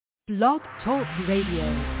Blog Talk Radio.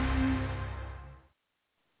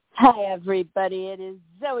 Hi, everybody. It is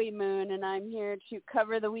Zoe Moon, and I'm here to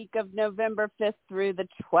cover the week of November 5th through the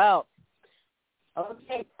 12th.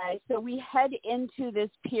 Okay, guys, so we head into this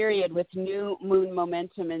period with new moon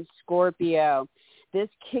momentum in Scorpio. This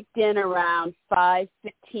kicked in around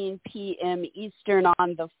 5:15 p.m. Eastern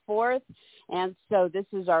on the 4th, and so this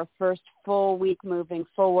is our first full week moving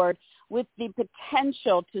forward with the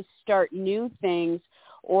potential to start new things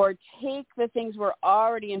or take the things we're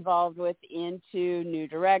already involved with into new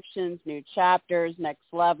directions, new chapters, next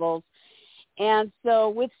levels. And so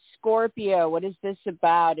with Scorpio, what is this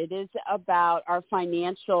about? It is about our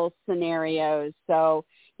financial scenarios. So,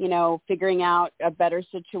 figuring out a better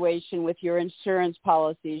situation with your insurance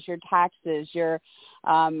policies, your taxes, your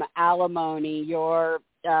alimony, your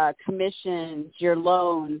commissions, your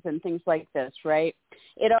loans, and things like this, right?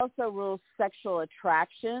 It also rules sexual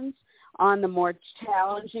attractions. On the more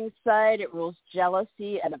challenging side, it rules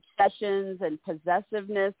jealousy and obsessions and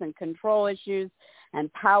possessiveness and control issues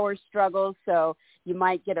and power struggles. So you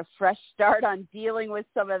might get a fresh start on dealing with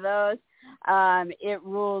some of those. It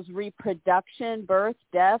rules reproduction, birth,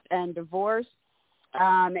 death, and divorce.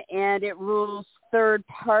 And it rules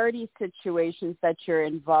third-party situations that you're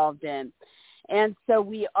involved in. And so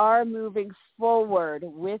we are moving forward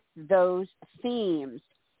with those themes.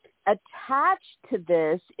 Attached to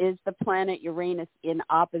this is the planet Uranus in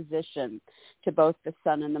opposition to both the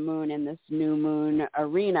sun and the moon in this new moon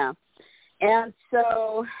arena. And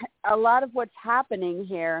so a lot of what's happening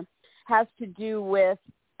here has to do with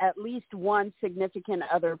at least one significant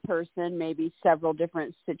other person, maybe several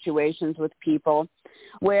different situations with people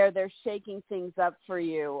where they're shaking things up for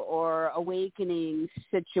you or awakening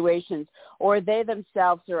situations, or they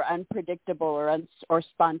themselves are unpredictable or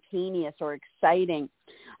spontaneous or exciting.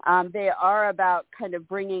 They are about kind of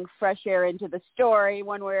bringing fresh air into the story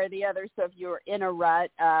one way or the other. So if you're in a rut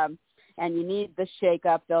and you need the shake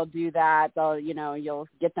up, they'll do that. You'll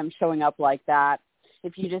get them showing up like that.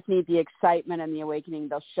 If you just need the excitement and the awakening,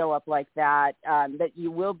 they'll show up like that. That you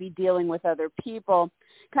will be dealing with other people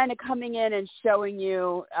kind of coming in and showing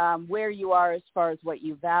you where you are as far as what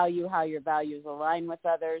you value, how your values align with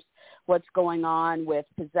others, what's going on with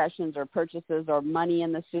possessions or purchases or money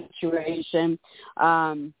in the situation.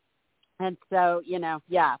 And so,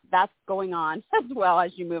 that's going on as well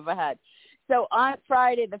as you move ahead. So on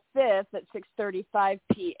Friday the 5th at 6:35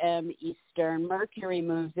 p.m. Eastern, Mercury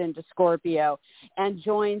moves into Scorpio and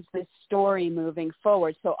joins this story moving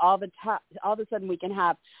forward. So all of a sudden we can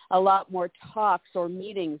have a lot more talks or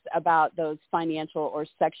meetings about those financial or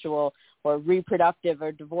sexual or reproductive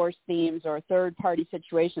or divorce themes or third-party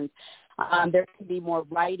situations. There can be more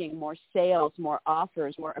writing, more sales, more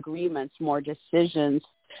offers, more agreements, more decisions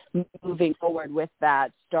moving forward with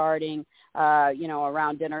that, starting,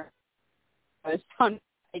 around dinner on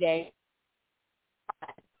Friday.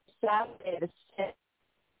 Saturday the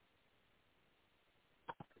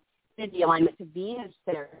 6th, the alignment to Venus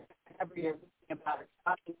there. Whatever you're thinking about or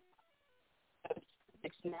talking about,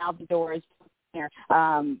 now the door is there.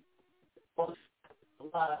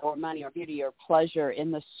 Love or money or beauty or pleasure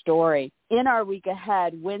in the story. In our week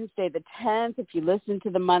ahead, Wednesday the 10th, if you listen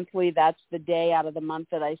to the monthly, that's the day out of the month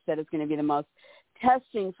that I said is going to be the most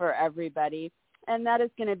testing for everybody. And that is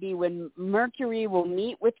going to be when Mercury will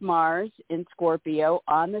meet with Mars in Scorpio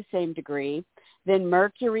on the same degree. Then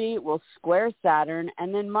Mercury will square Saturn,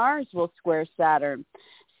 and then Mars will square Saturn.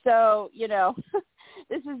 So,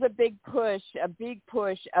 this is a big push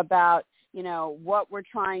about, what we're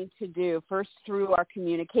trying to do, first through our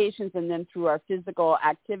communications and then through our physical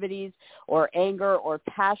activities or anger or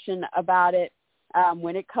passion about it.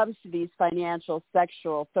 When it comes to these financial,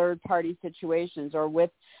 sexual, third-party situations or with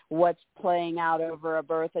what's playing out over a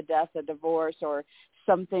birth, a death, a divorce, or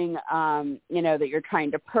something, that you're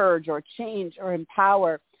trying to purge or change or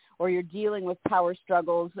empower, or you're dealing with power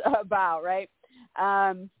struggles about, right?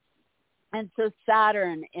 And so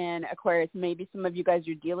Saturn in Aquarius, maybe some of you guys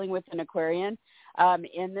are dealing with an Aquarian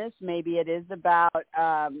in this. Maybe it is about,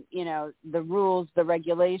 the rules, the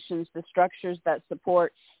regulations, the structures that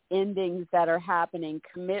support endings that are happening,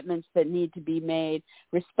 commitments that need to be made,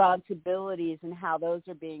 responsibilities and how those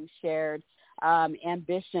are being shared,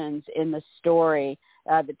 ambitions in the story,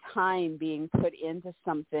 the time being put into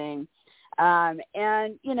something.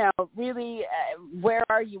 Really, where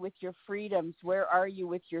are you with your freedoms? Where are you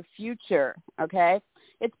with your future? Okay.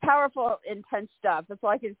 It's powerful, intense stuff. That's all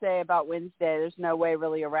I can say about Wednesday. There's no way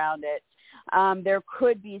really around it. There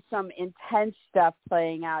could be some intense stuff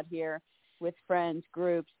playing out here with friends,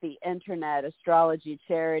 groups, the internet, astrology,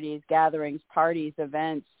 charities, gatherings, parties,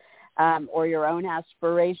 events, or your own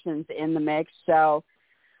aspirations in the mix. So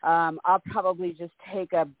I'll probably just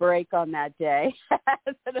take a break on that day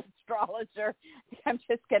as an astrologer. I'm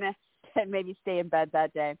just going to maybe stay in bed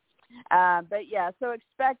that day. But yeah, so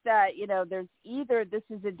expect that, there's either this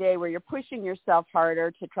is a day where you're pushing yourself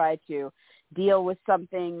harder to try to deal with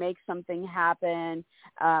something, make something happen,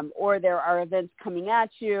 or there are events coming at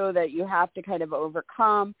you that you have to kind of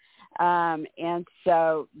overcome. And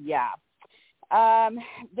so, yeah.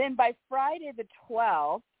 Then by Friday the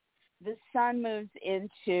 12th, the sun moves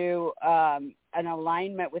into an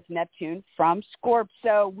alignment with Neptune from Scorpio.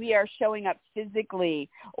 So we are showing up physically,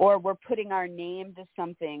 or we're putting our name to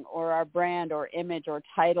something, or our brand or image or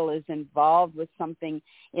title is involved with something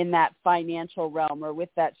in that financial realm, or with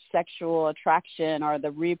that sexual attraction, or the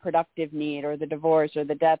reproductive need, or the divorce, or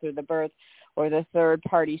the death, or the birth, or the third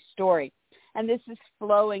party story. And this is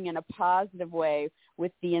flowing in a positive way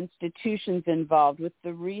with the institutions involved, with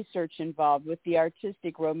the research involved, with the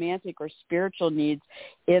artistic, romantic, or spiritual needs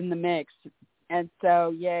in the mix. And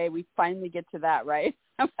so, yay, we finally get to that, right?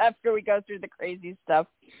 After we go through the crazy stuff.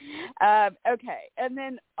 Okay, and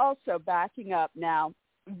then also backing up now,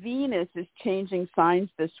 Venus is changing signs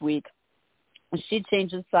this week. She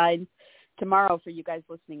changes signs tomorrow for you guys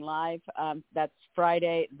listening live. That's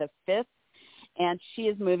Friday the 5th. And she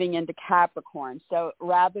is moving into Capricorn. So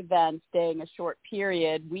rather than staying a short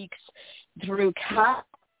period, weeks through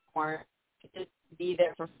Capricorn, just be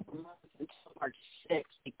there for 4 months until March 6th,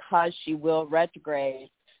 because she will retrograde.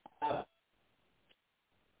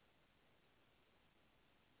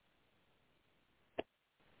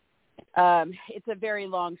 It's a very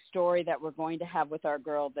long story that we're going to have with our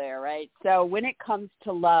girl there, right? So when it comes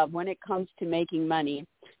to love, when it comes to making money,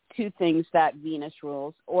 two things that Venus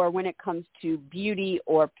rules, or when it comes to beauty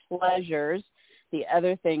or pleasures, the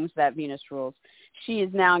other things that Venus rules. She is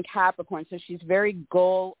now in Capricorn, so she's very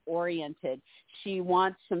goal-oriented. She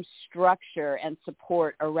wants some structure and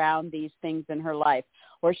support around these things in her life,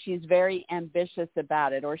 or she's very ambitious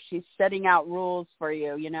about it, or she's setting out rules for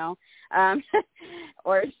you,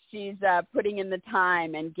 or she's putting in the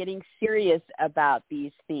time and getting serious about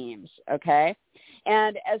these themes, okay?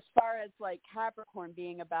 And as far as like Capricorn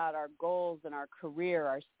being about our goals and our career,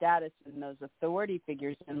 our status, and those authority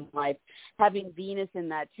figures in life, having Venus in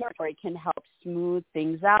that territory can help smooth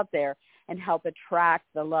things out there and help attract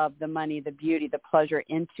the love, the money, the beauty, the pleasure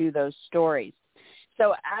into those stories.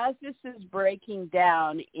 So as this is breaking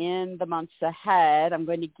down in the months ahead, I'm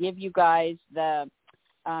going to give you guys the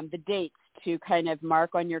dates to kind of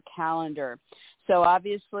mark on your calendar. So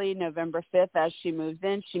obviously November 5th, as she moves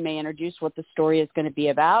in, she may introduce what the story is going to be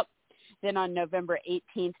about. Then on November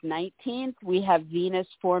 18th, 19th, we have Venus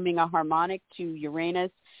forming a harmonic to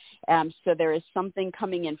Uranus. So there is something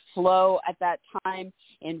coming in flow at that time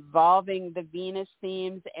involving the Venus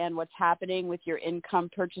themes and what's happening with your income,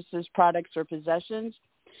 purchases, products, or possessions.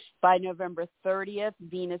 By November 30th,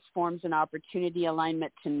 Venus forms an opportunity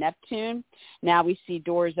alignment to Neptune. Now we see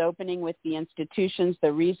doors opening with the institutions,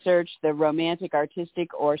 the research, the romantic,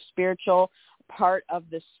 artistic, or spiritual part of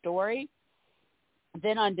the story.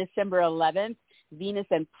 Then on December 11th, Venus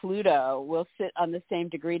and Pluto will sit on the same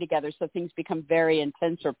degree together, so things become very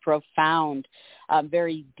intense or profound,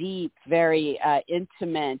 very deep, very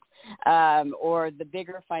intimate, or the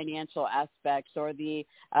bigger financial aspects or the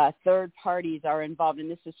third parties are involved.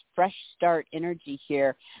 And this is fresh start energy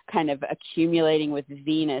here, kind of accumulating with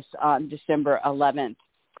Venus on December 11th.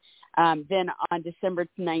 Then on December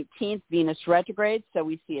 19th, Venus retrogrades, so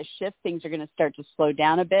we see a shift. Things are going to start to slow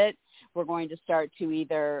down a bit. We're going to start to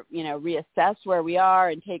either, reassess where we are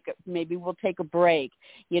and maybe we'll take a break,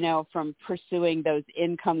 from pursuing those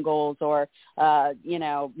income goals, or,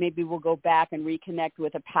 maybe we'll go back and reconnect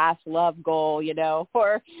with a past love goal,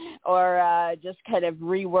 or just kind of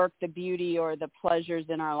rework the beauty or the pleasures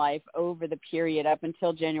in our life over the period up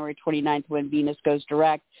until January 29th when Venus goes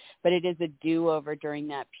direct. But it is a do-over during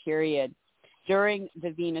that period. During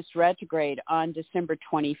the Venus retrograde on December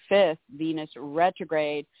 25th, Venus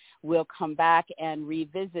retrograde will come back and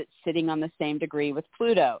revisit sitting on the same degree with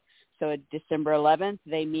Pluto. So December 11th,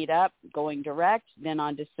 they meet up going direct. Then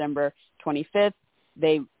on December 25th,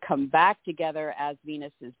 they come back together as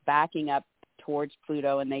Venus is backing up towards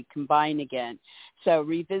Pluto and they combine again. So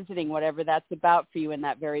revisiting whatever that's about for you in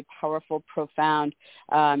that very powerful, profound,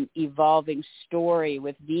 evolving story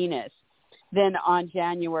with Venus. Then on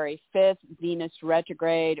January 5th, Venus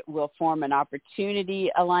retrograde will form an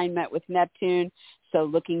opportunity alignment with Neptune. So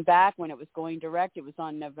looking back when it was going direct, it was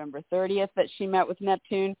on November 30th that she met with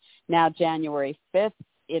Neptune. Now January 5th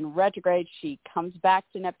in retrograde, she comes back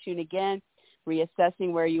to Neptune again,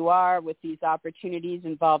 reassessing where you are with these opportunities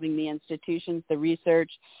involving the institutions, the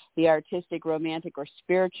research, the artistic, romantic, or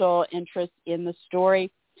spiritual interests in the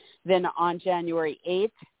story. Then on January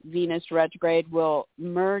 8th, Venus retrograde will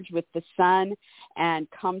merge with the sun and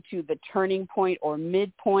come to the turning point or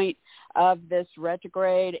midpoint of this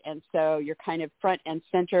retrograde. And so you're kind of front and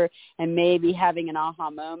center and maybe having an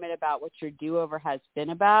aha moment about what your do-over has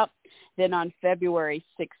been about. Then on February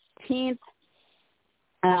 16th,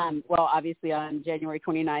 obviously on January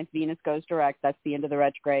 29th, Venus goes direct. That's the end of the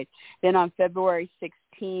retrograde. Then on February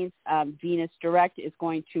 16th, Venus direct is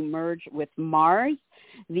going to merge with Mars.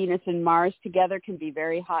 Venus and Mars together can be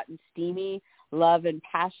very hot and steamy, love and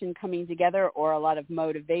passion coming together, or a lot of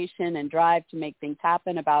motivation and drive to make things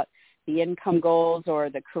happen about the income goals or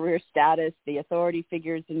the career status, the authority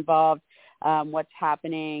figures involved, what's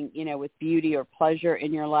happening, with beauty or pleasure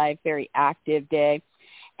in your life, very active day.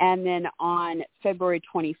 And then on February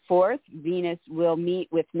 24th, Venus will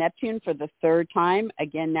meet with Neptune for the third time.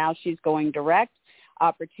 Again, now she's going direct.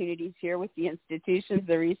 Opportunities here with the institutions,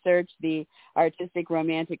 the research, the artistic,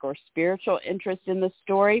 romantic, or spiritual interest in the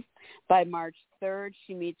story. By March 3rd,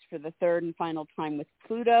 she meets for the third and final time with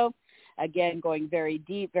Pluto. Again, going very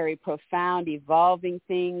deep, very profound, evolving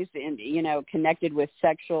things, and, connected with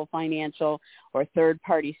sexual, financial, or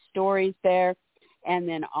third-party stories there. And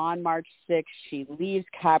then on March 6th, she leaves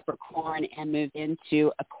Capricorn and moves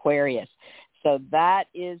into Aquarius. So that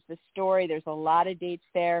is the story. There's a lot of dates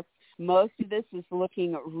there. Most of this is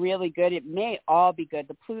looking really good. It may all be good.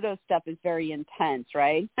 The Pluto stuff is very intense,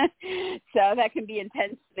 right? So that can be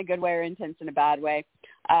intense in a good way or intense in a bad way.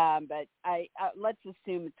 But let's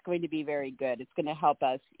assume it's going to be very good. It's going to help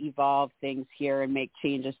us evolve things here and make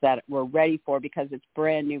changes that we're ready for, because it's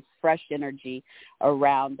brand new, fresh energy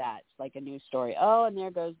around that. It's like a new story. Oh, and there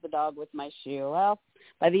goes the dog with my shoe. Well,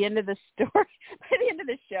 by the end of the story, by the end of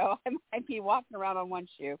the show, I might be walking around on one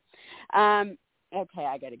shoe. Okay,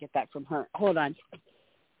 I got to get that from her. Hold on.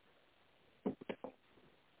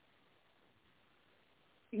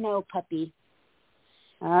 No, puppy.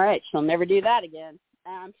 All right, she'll never do that again.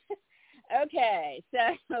 Okay,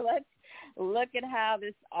 so let's look at how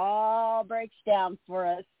this all breaks down for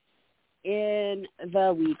us in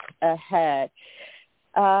the week ahead.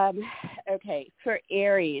 Okay, for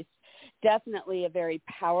Aries, definitely a very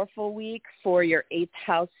powerful week for your 8th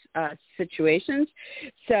house situations.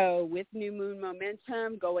 So with new moon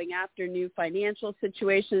momentum, going after new financial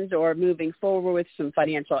situations or moving forward with some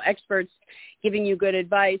financial experts, giving you good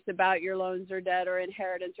advice about your loans or debt or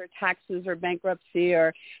inheritance or taxes or bankruptcy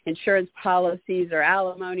or insurance policies or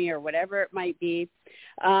alimony or whatever it might be,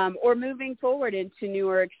 or moving forward into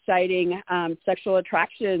newer exciting sexual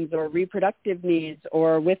attractions or reproductive needs,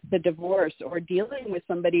 or with the divorce, or dealing with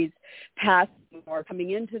somebody's past or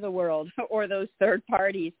coming into the world, or those third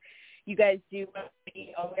parties. You guys do want to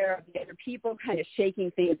be aware of the other people kind of shaking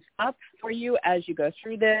things up for you as you go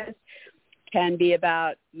through this. Can be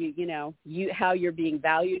about how you're being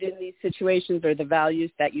valued in these situations, or the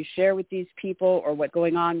values that you share with these people, or what's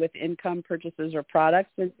going on with income, purchases, or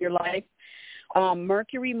products in your life.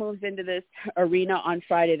 Mercury moves into this arena on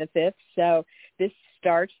Friday the 5th, so this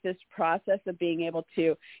starts this process of being able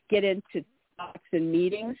to get into talks and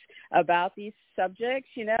meetings about these subjects,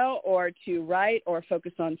 or to write or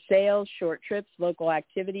focus on sales, short trips, local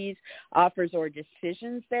activities, offers, or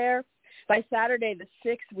decisions there. By Saturday the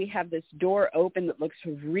 6th, we have this door open that looks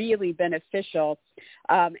really beneficial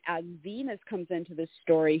as Venus comes into this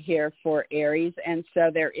story here for Aries. And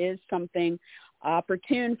so there is something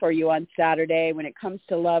opportune for you on Saturday when it comes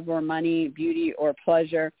to love or money, beauty or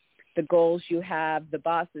pleasure, the goals you have, the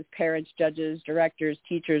bosses, parents, judges, directors,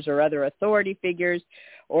 teachers, or other authority figures,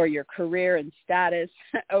 or your career and status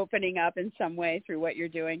opening up in some way through what you're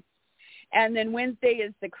doing. And then Wednesday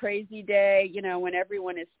is the crazy day, when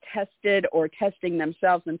everyone is tested or testing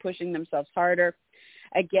themselves and pushing themselves harder.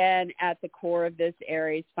 Again, at the core of this,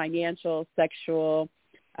 Aries, financial, sexual,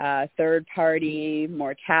 third party,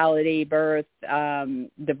 mortality, birth,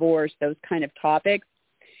 divorce, those kind of topics.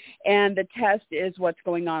 And the test is what's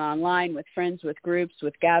going on online with friends, with groups,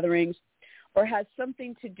 with gatherings, or has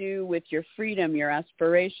something to do with your freedom, your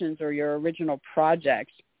aspirations, or your original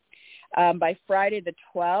projects. By Friday the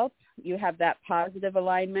 12th, you have that positive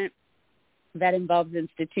alignment that involves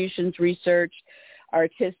institutions, research,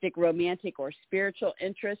 artistic, romantic, or spiritual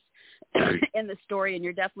interests in the story, and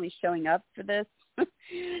you're definitely showing up for this.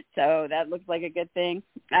 So that looks like a good thing.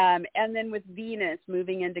 And then with Venus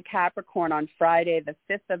moving into Capricorn on Friday, the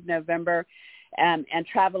 5th of November, and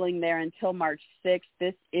traveling there until March 6th,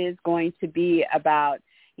 this is going to be about,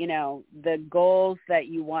 the goals that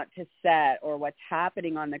you want to set, or what's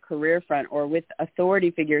happening on the career front, or with authority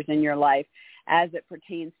figures in your life as it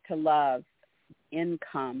pertains to love,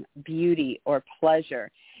 income, beauty, or pleasure.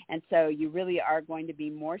 And so you really are going to be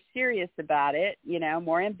more serious about it,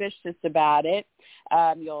 more ambitious about it.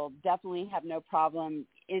 You'll definitely have no problem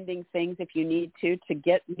ending things if you need to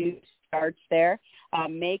get new starts there.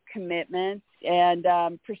 Make commitments and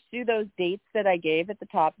pursue those dates that I gave at the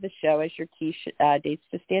top of the show as your key dates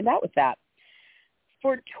to stand out with that.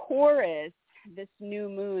 For Taurus, this new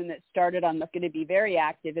moon that started on going to be very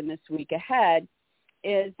active in this week ahead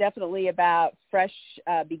is definitely about fresh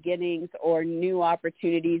beginnings or new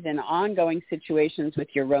opportunities and ongoing situations with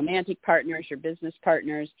your romantic partners, your business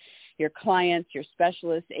partners, your clients, your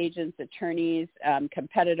specialists, agents, attorneys,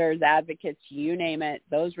 competitors, advocates, you name it,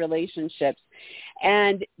 those relationships.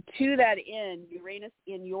 And to that end, Uranus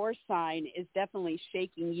in your sign is definitely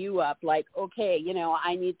shaking you up like, okay,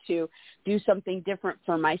 I need to do something different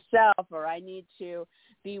for myself, or I need to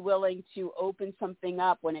be willing to open something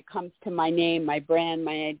up when it comes to my name, my brand,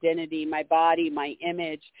 my identity, my body, my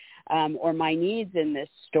image, or my needs in this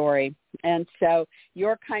story. And so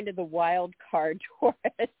you're kind of the wild card,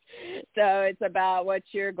 Taurus. So it's about what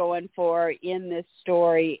you're going for in this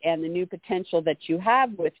story and the new potential that you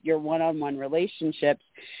have with your one-on-one relationships.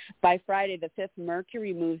 By Friday the 5th,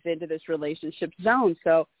 Mercury moves into this relationship zone.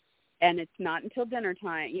 So, and it's not until dinner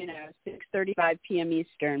time, 6:35 p.m.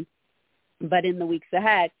 Eastern. But in the weeks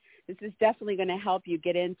ahead, this is definitely going to help you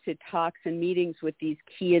get into talks and meetings with these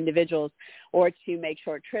key individuals, or to make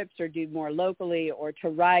short trips or do more locally, or to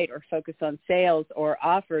write or focus on sales or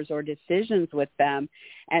offers or decisions with them.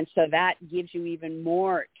 And so that gives you even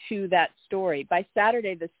more to that story. By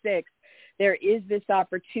Saturday the 6th, there is this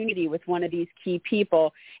opportunity with one of these key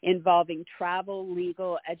people involving travel,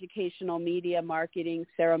 legal, educational, media, marketing,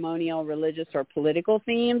 ceremonial, religious, or political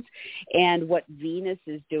themes, and what Venus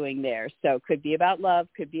is doing there. So it could be about love,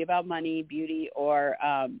 could be about money, beauty, or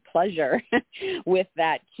pleasure with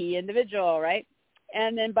that key individual, right?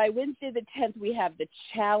 And then by Wednesday the 10th, we have the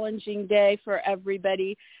challenging day for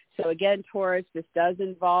everybody. So again, Taurus, this does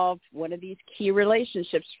involve one of these key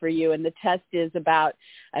relationships for you, and the test is about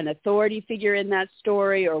an authority figure in that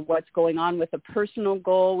story, or what's going on with a personal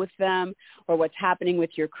goal with them, or what's happening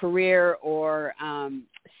with your career or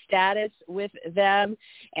status with them.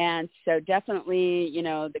 And so definitely,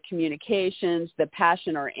 the communications, the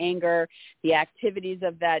passion or anger, the activities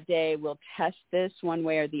of that day will test this one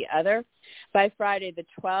way or the other. By Friday the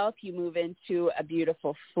 12th, you move into a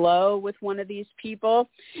beautiful flow with one of these people,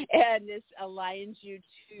 and this aligns you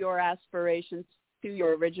to your aspirations, to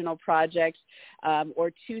your original projects,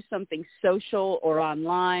 or to something social or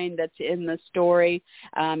online that's in the story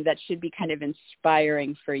that should be kind of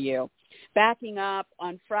inspiring for you. Backing up,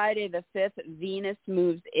 on Friday the 5th, Venus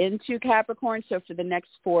moves into Capricorn. So for the next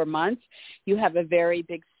 4 months, you have a very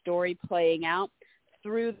big story playing out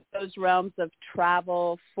through those realms of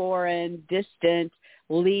travel, foreign, distant,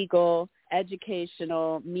 legal,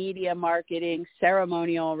 educational, media, marketing,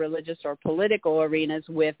 ceremonial, religious, or political arenas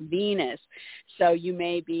with Venus. So you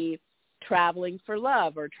may be traveling for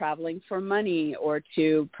love, or traveling for money, or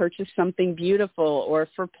to purchase something beautiful, or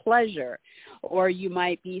for pleasure. Or you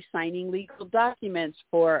might be signing legal documents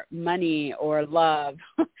for money or love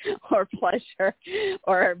or pleasure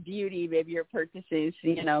or beauty. Maybe you're purchasing,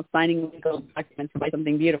 signing legal documents to buy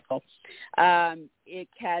something beautiful. It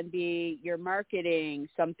can be you're marketing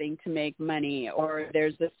something to make money, or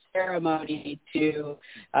there's a ceremony to,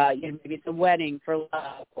 maybe it's a wedding for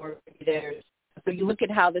love, or so you look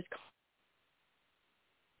at how this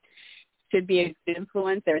should be a good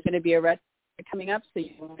influence. There's going to be a retrograde coming up, so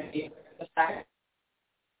you want to be aware of the fact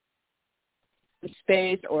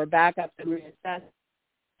space or back up and reassess.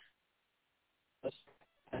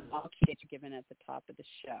 And all keys are given at the top of the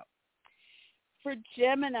show. For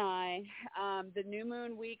Gemini, the new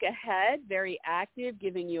moon week ahead, very active,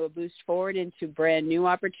 giving you a boost forward into brand new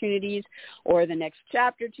opportunities or the next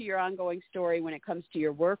chapter to your ongoing story when it comes to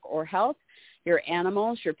your work or health, your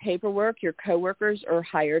animals, your paperwork, your coworkers, or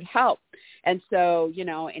hired help. And so,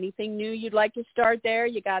 anything new you'd like to start there,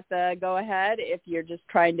 you got the go-ahead. If you're just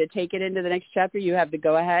trying to take it into the next chapter, you have the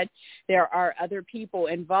go-ahead. There are other people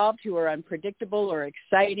involved who are unpredictable or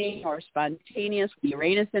exciting or spontaneous with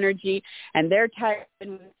Uranus energy, and they're tied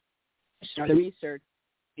in with the research,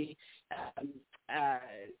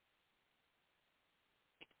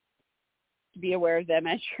 be aware of them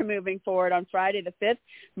as you're moving forward. On Friday the 5th,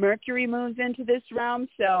 Mercury moves into this realm.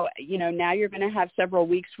 So, now you're going to have several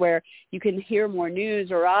weeks where you can hear more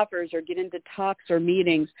news or offers, or get into talks or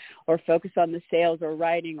meetings, or focus on the sales or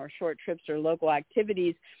writing or short trips or local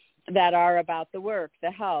activities that are about the work,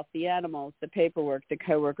 the health, the animals, the paperwork, the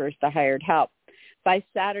coworkers, the hired help. By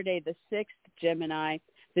Saturday the 6th, Gemini,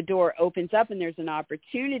 the door opens up and there's an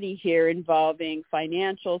opportunity here involving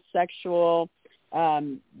financial, sexual,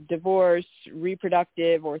 divorce,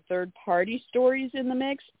 reproductive, or third-party stories in the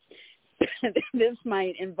mix. This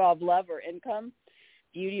might involve love or income,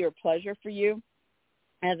 beauty or pleasure for you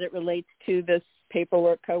as it relates to this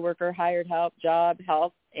paperwork, coworker, hired help, job,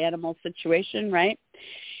 health, animal situation, right?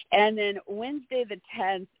 And then Wednesday the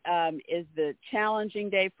 10th is the challenging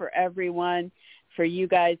day for everyone. For you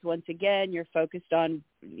guys, once again, you're focused on,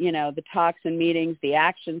 the talks and meetings, the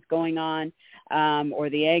actions going on, or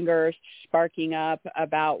the anger sparking up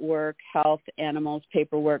about work, health, animals,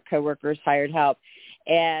 paperwork, coworkers, hired help,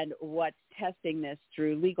 and what's testing this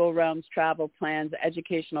through legal realms, travel plans,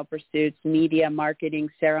 educational pursuits, media, marketing,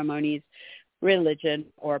 ceremonies, religion,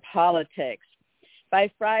 or politics. By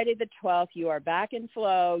Friday the 12th, you are back in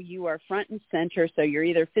flow. You are front and center, so you're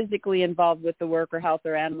either physically involved with the work or health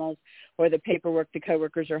or animals or the paperwork, the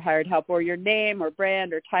coworkers, or hired help, or your name or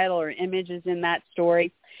brand or title or image is in that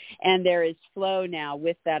story. And there is flow now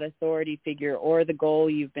with that authority figure or the goal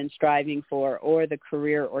you've been striving for or the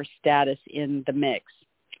career or status in the mix.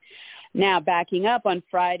 Now, backing up on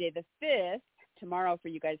Friday the 5th, tomorrow for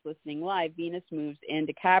you guys listening live, Venus moves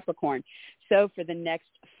into Capricorn. So for the next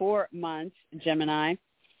 4 months, Gemini,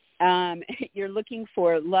 you're looking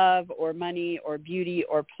for love or money or beauty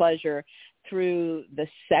or pleasure through the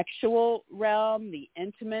sexual realm, the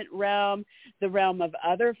intimate realm, the realm of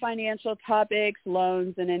other financial topics,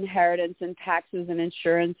 loans and inheritance and taxes and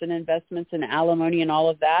insurance and investments and alimony and all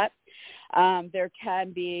of that. There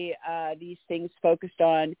can be these things focused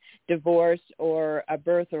on divorce or a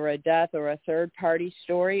birth or a death or a third-party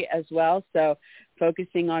story as well. So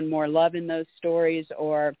focusing on more love in those stories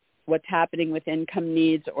or what's happening with income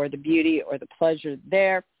needs or the beauty or the pleasure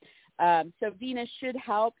there. So Venus should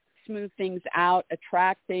help smooth things out,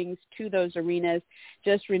 attract things to those arenas.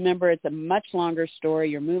 Just remember it's a much longer story.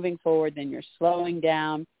 You're moving forward, then you're slowing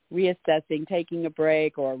down, reassessing, taking a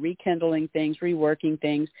break, or rekindling things, reworking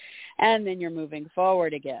things, and then you're moving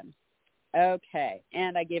forward again. Okay,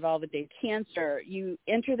 and I gave all the dates. Cancer, you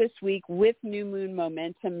enter this week with new moon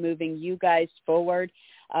momentum moving you guys forward,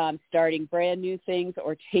 starting brand new things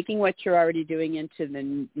or taking what you're already doing into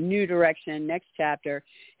the new direction, next chapter,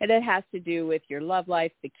 and it has to do with your love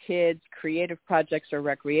life, the kids, creative projects, or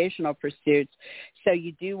recreational pursuits. So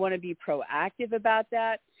you do want to be proactive about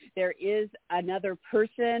that. There is another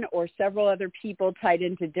person or several other people tied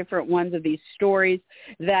into different ones of these stories.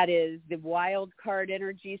 That is the wild card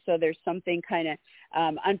energy. So there's something kind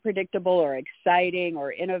of unpredictable or exciting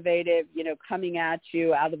or innovative, coming at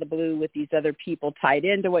you out of the blue with these other people tied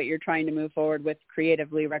into what you're trying to move forward with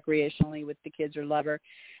creatively, recreationally with the kids or lover.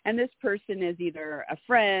 And this person is either a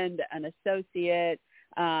friend, an associate,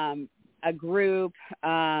 a group,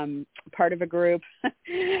 part of a group,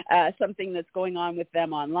 something that's going on with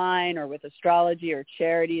them online or with astrology or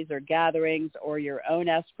charities or gatherings or your own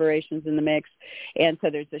aspirations in the mix. And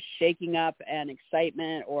so there's a shaking up and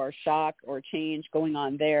excitement or shock or change going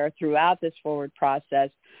on there throughout this forward process.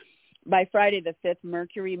 By Friday the 5th,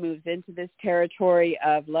 Mercury moves into this territory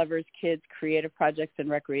of lovers, kids, creative projects, and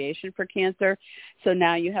recreation for Cancer. So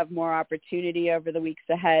now you have more opportunity over the weeks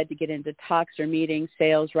ahead to get into talks or meetings,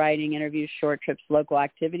 sales, writing, interviews, short trips, local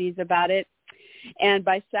activities about it. And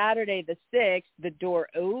by Saturday the 6th, the door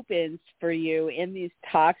opens for you in these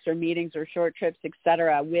talks or meetings or short trips,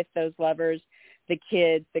 etc., with those lovers, the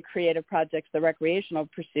kids, the creative projects, the recreational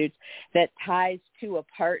pursuits that ties to a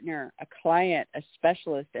partner, a client, a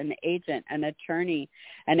specialist, an agent, an attorney,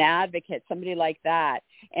 an advocate, somebody like that,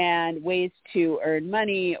 and ways to earn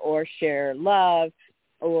money or share love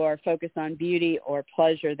or focus on beauty or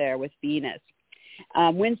pleasure there with Venus.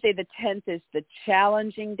 Wednesday the 10th is the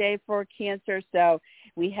challenging day for Cancer. So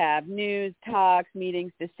we have news, talks,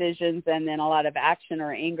 meetings, decisions, and then a lot of action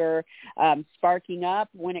or anger sparking up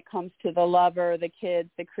when it comes to the lover, the kids,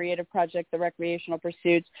 the creative project, the recreational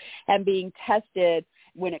pursuits, and being tested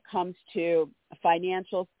when it comes to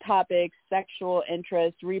financial topics, sexual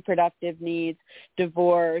interests, reproductive needs,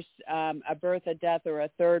 divorce, a birth, a death, or a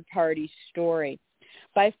third-party story.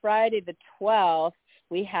 By Friday the 12th,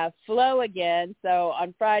 we have flow again. So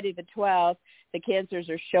on Friday the 12th, the Cancers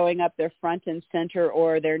are showing up their front and center,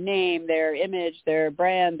 or their name, their image, their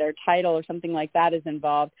brand, their title, or something like that is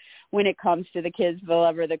involved when it comes to the kids, the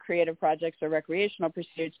lover, the creative projects, or recreational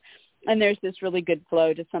pursuits. And there's this really good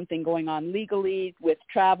flow to something going on legally with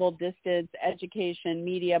travel, distance, education,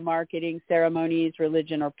 media, marketing, ceremonies,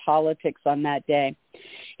 religion, or politics on that day.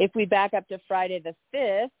 If we back up to Friday the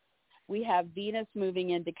 5th, we have Venus moving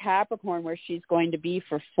into Capricorn, where she's going to be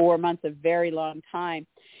for 4 months, a very long time.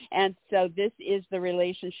 And so this is the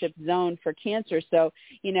relationship zone for Cancer. So,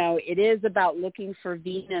 it is about looking for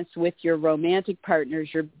Venus with your romantic partners,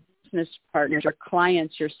 your business partners, your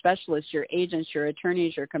clients, your specialists, your agents, your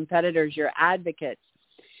attorneys, your competitors, your advocates.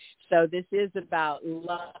 So this is about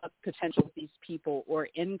love potential with these people, or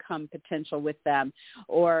income potential with them,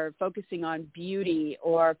 or focusing on beauty,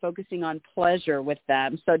 or focusing on pleasure with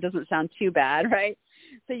them. So it doesn't sound too bad, right?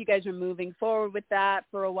 So you guys are moving forward with that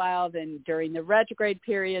for a while. Then during the retrograde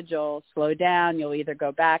period, you'll slow down. You'll either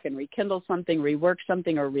go back and rekindle something, rework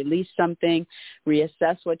something, or release something,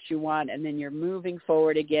 reassess what you want, and then you're moving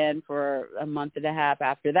forward again for a month and a half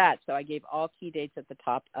after that. So I gave all key dates at the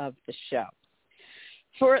top of the show.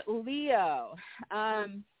 For Leo,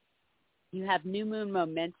 you have new moon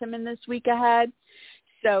momentum in this week ahead.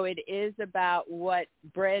 So it is about what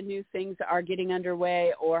brand new things are getting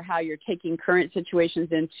underway, or how you're taking current situations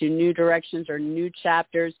into new directions or new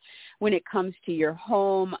chapters when it comes to your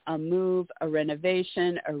home, a move, a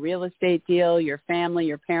renovation, a real estate deal, your family,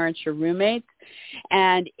 your parents, your roommates.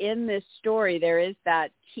 And in this story, there is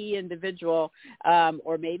that key individual,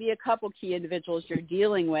 or maybe a couple key individuals you're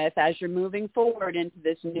dealing with as you're moving forward into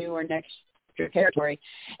this new or next territory.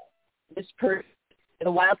 This person,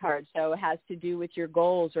 the wild card, so it has to do with your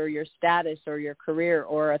goals or your status or your career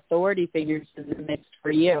or authority figures in the mix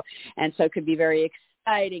for you. And so it could be very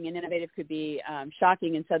exciting and innovative, could be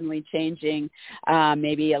shocking and suddenly changing,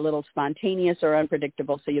 maybe a little spontaneous or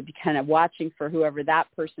unpredictable. So you'll be kind of watching for whoever that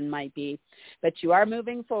person might be. But you are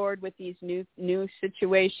moving forward with these new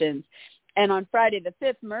situations. And on Friday the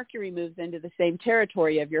 5th, Mercury moves into the same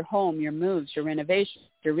territory of your home, your moves, your renovations,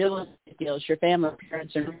 your real estate deals, your family,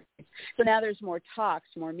 parents, and so now there's more talks,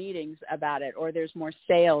 more meetings about it, or there's more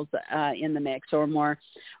sales in the mix, or more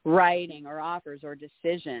writing or offers or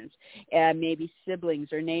decisions. And maybe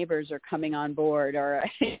siblings or neighbors are coming on board, or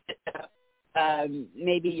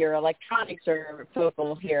maybe your electronics are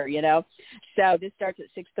focal here, you know. So this starts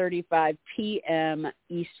at 6:35 p.m.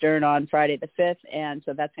 Eastern on Friday the 5th, and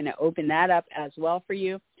so that's going to open that up as well for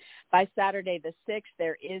you. By Saturday the 6th,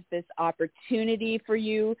 there is this opportunity for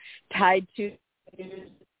you tied to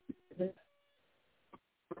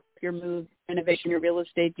your move, renovation, your real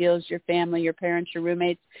estate deals, your family, your parents, your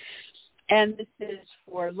roommates. And this is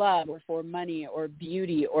for love or for money or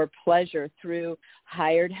beauty or pleasure through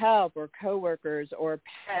hired help or coworkers or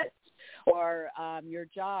pets or your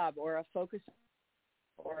job or a focus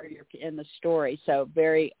or you're in the story. So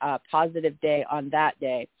very positive day on that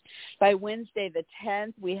day. By Wednesday the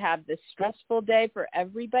 10th, we have the stressful day for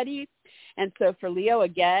everybody. And so for Leo,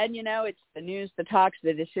 again, you know, it's the news, the talks,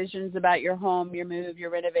 the decisions about your home, your move,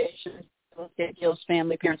 your renovations, real estate deals,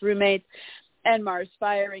 family, parents, roommates, and Mars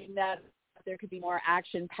firing that. There could be more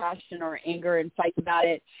action, passion, or anger and fights about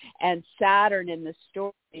it. And Saturn in the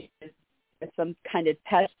story is some kind of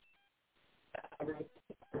test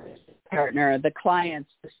partner, the clients,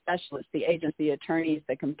 the specialists, the agents, the attorneys,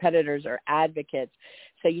 the competitors, or advocates.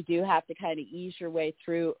 So you do have to kind of ease your way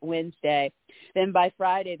through Wednesday. Then by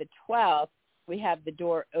Friday the 12th, we have the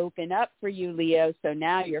door open up for you, Leo. So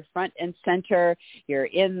now you're front and center. You're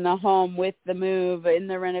in the home with the move, in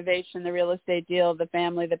the renovation, the real estate deal, the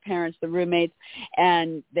family, the parents, the roommates.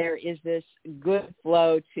 And there is this good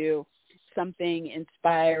flow to something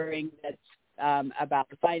inspiring that's about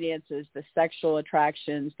the finances, the sexual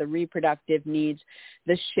attractions, the reproductive needs,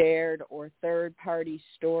 the shared or third-party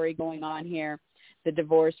story going on here, the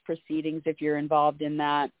divorce proceedings if you're involved in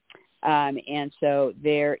that. And so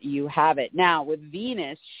there you have it. Now, with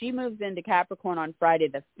Venus, she moves into Capricorn on Friday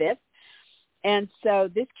the 5th. And so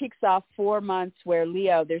this kicks off 4 months where,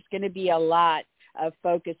 Leo, there's going to be a lot of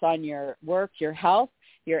focus on your work, your health,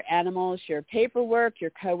 your animals, your paperwork,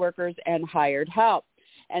 your coworkers, and hired help.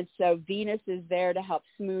 And so Venus is there to help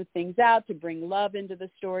smooth things out, to bring love into the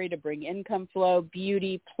story, to bring income flow,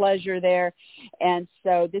 beauty, pleasure there. And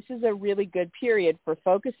so this is a really good period for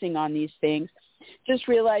focusing on these things. Just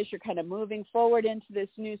realize you're kind of moving forward into this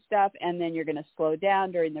new stuff, and then you're going to slow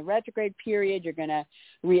down during the retrograde period. You're going to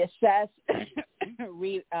reassess,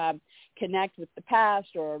 connect with the past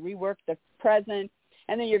or rework the present,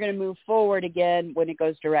 and then you're going to move forward again when it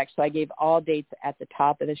goes direct. So I gave all dates at the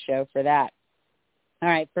top of the show for that. All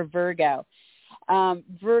right, for Virgo.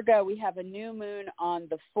 Virgo, we have a new moon on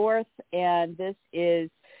the 4th, and this is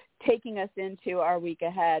taking us into our week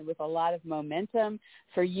ahead with a lot of momentum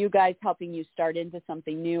for you guys, helping you start into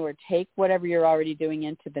something new or take whatever you're already doing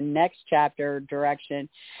into the next chapter or direction,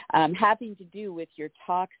 having to do with your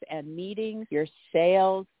talks and meetings, your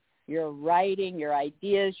sales, your writing, your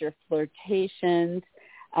ideas, your flirtations,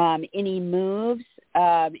 any moves,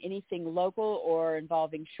 anything local or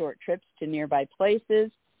involving short trips to nearby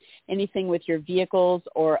places, anything with your vehicles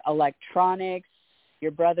or electronics,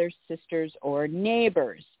 your brothers, sisters, or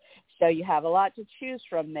neighbors. So you have a lot to choose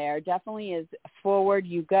from there. Definitely is forward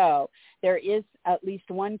you go. There is at least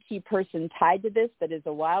one key person tied to this that is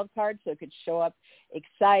a wild card, so it could show up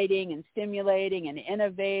exciting and stimulating and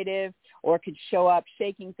innovative, or could show up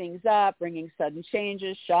shaking things up, bringing sudden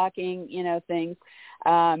changes, shocking, things,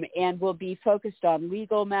 and will be focused on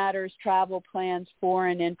legal matters, travel plans,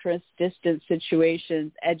 foreign interests, distant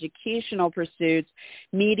situations, educational pursuits,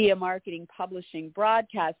 media marketing, publishing,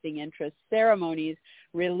 broadcasting interests, ceremonies,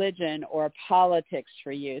 religion, or politics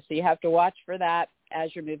for you. So you have to watch for that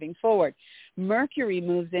as you're moving forward. Mercury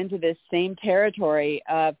moves into this same territory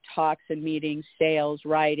of talks and meetings, sales,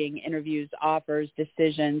 writing, interviews, offers,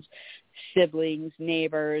 decisions, siblings,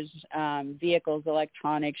 neighbors, vehicles,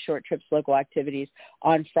 electronics, short trips, local activities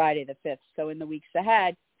on Friday the 5th. So in the weeks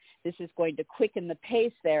ahead, this is going to quicken the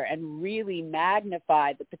pace there and really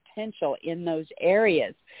magnify the potential in those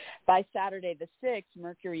areas. By Saturday the 6th,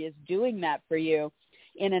 Mercury is doing that for you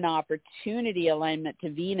in an opportunity alignment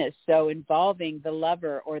to Venus, so involving the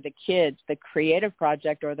lover or the kids, the creative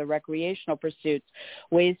project or the recreational pursuits,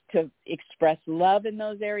 ways to express love in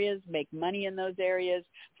those areas, make money in those areas,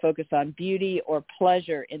 focus on beauty or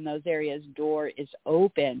pleasure in those areas. Door is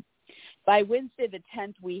open. By Wednesday the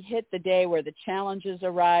 10th, we hit the day where the challenges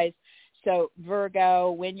arise. So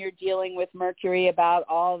Virgo, when you're dealing with Mercury about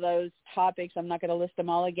all those topics, I'm not going to list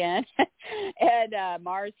them all again, and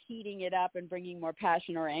Mars heating it up and bringing more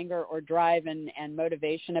passion or anger or drive and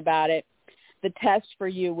motivation about it. The test for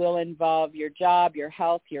you will involve your job, your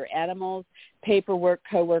health, your animals, paperwork,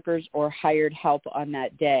 coworkers, or hired help on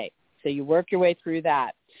that day. So you work your way through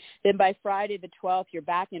that. Then by Friday the 12th, you're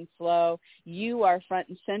back in flow. You are front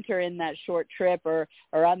and center in that short trip or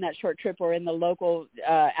on that short trip or in the local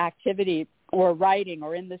activity or writing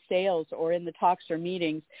or in the sales or in the talks or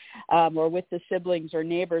meetings or with the siblings or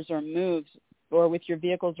neighbors or moves or with your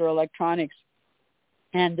vehicles or electronics.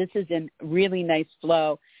 And this is in really nice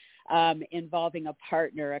flow. Involving a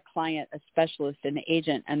partner, a client, a specialist, an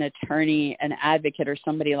agent, an attorney, an advocate, or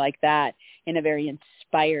somebody like that in a very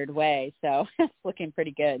inspired way. So it's looking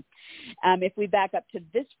pretty good. If we back up to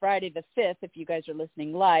this Friday the 5th, if you guys are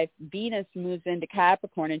listening live, Venus moves into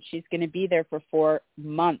Capricorn, and she's going to be there for 4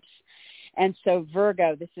 months. And so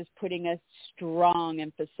Virgo, this is putting a strong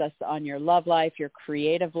emphasis on your love life, your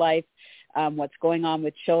creative life, what's going on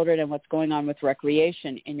with children and what's going on with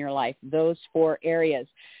recreation in your life, those 4 areas.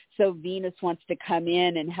 So Venus wants to come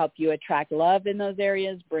in and help you attract love in those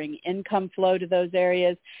areas, bring income flow to those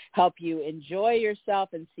areas, help you enjoy yourself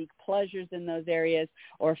and seek pleasures in those areas,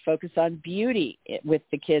 or focus on beauty with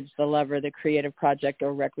the kids, the lover, the creative project,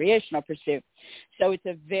 or recreational pursuit. So it's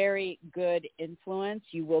a very good influence.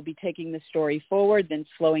 You will be taking the story forward, then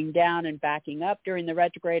slowing down and backing up during the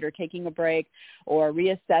retrograde, or taking a break, or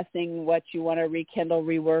reassessing what you want to rekindle,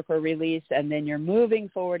 rework, or release, and then you're moving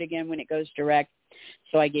forward again when it goes direct.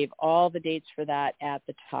 So I gave all the dates for that at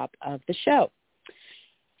the top of the show.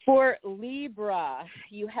 For Libra,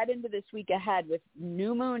 you head into this week ahead with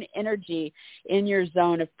new moon energy in your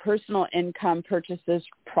zone of personal income, purchases,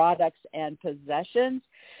 products, and possessions.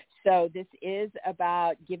 So this is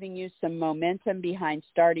about giving you some momentum behind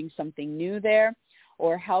starting something new there,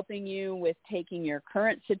 or helping you with taking your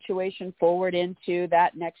current situation forward into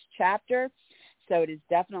that next chapter. So it is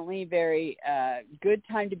definitely very good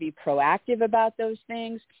time to be proactive about those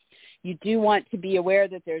things. You do want to be aware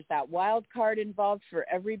that there's that wild card involved for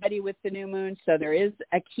everybody with the new moon. So there is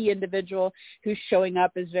a key individual who's showing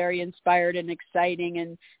up as very inspired and exciting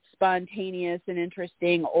and spontaneous and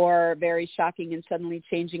interesting, or very shocking and suddenly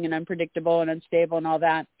changing and unpredictable and unstable and all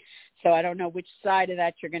that. So I don't know which side of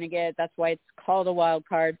that you're going to get. That's why it's called a wild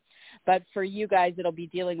card. But for you guys, it'll be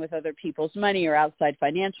dealing with other people's money or outside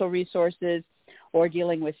financial resources, or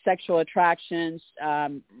dealing with sexual attractions,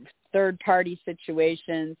 third-party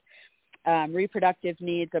situations, reproductive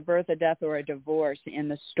needs, a birth, a death, or a divorce in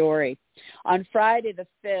the story. On Friday the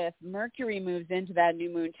 5th, Mercury moves into that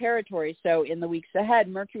new moon territory. So in the weeks ahead,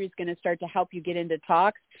 Mercury is going to start to help you get into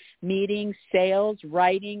talks, meetings, sales,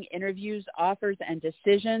 writing, interviews, offers, and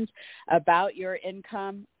decisions about your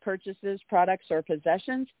income, purchases, products, or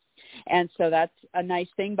possessions. And so that's a nice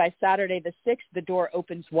thing. By Saturday the 6th, the door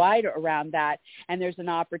opens wide around that, and there's an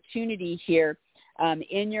opportunity here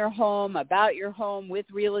in your home, about your home, with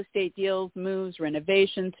real estate deals, moves,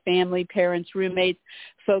 renovations, family, parents, roommates,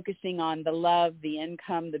 focusing on the love, the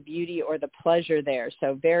income, the beauty, or the pleasure there.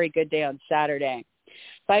 So very good day on Saturday.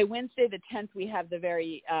 By Wednesday the 10th, we have the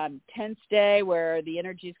very tense day where the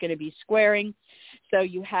energy is going to be squaring. So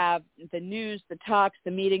you have the news, the talks,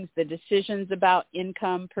 the meetings, the decisions about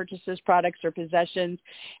income, purchases, products, or possessions.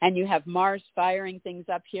 And you have Mars firing things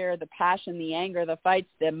up here, the passion, the anger, the fights,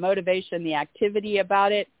 the motivation, the activity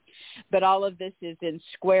about it. But all of this is in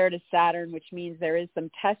square to Saturn, which means there is some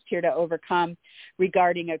test here to overcome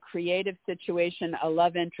regarding a creative situation, a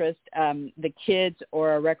love interest, the kids,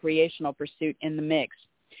 or a recreational pursuit in the mix.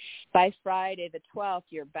 By Friday the 12th,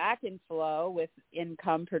 you're back in flow with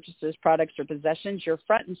income, purchases, products, or possessions. You're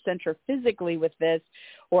front and center physically with this,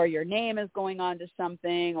 or your name is going on to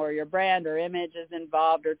something, or your brand or image is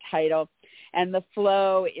involved, or title. And the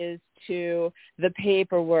flow is to the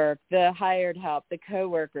paperwork, the hired help, the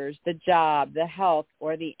coworkers, the job, the health,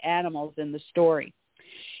 or the animals in the story.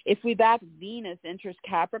 If we back Venus enters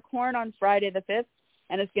Capricorn on Friday the 5th,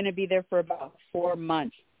 and it's going to be there for about 4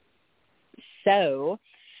 months. So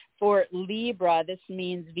for Libra, this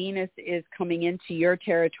means Venus is coming into your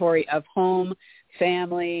territory of home,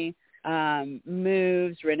 family,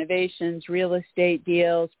 moves, renovations, real estate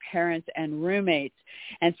deals, parents, and roommates.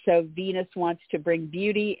 And so Venus wants to bring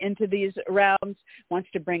beauty into these realms, wants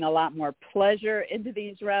to bring a lot more pleasure into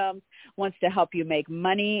these realms, wants to help you make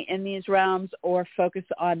money in these realms, or focus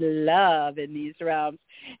on love in these realms.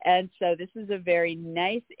 And so this is a very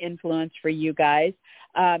nice influence for you guys.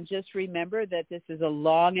 Just remember that this is a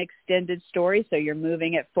long, extended story, so you're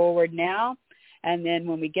moving it forward now. And then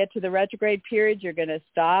when we get to the retrograde period, you're going to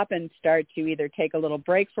stop and start to either take a little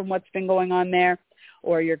break from what's been going on there,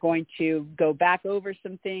 or you're going to go back over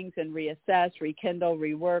some things and reassess, rekindle,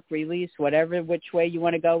 rework, release, whatever, which way you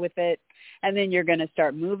want to go with it. And then you're going to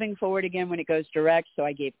start moving forward again when it goes direct. So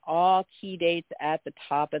I gave all key dates at the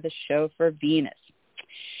top of the show for Venus.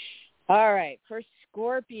 All right, for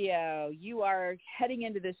Scorpio, you are heading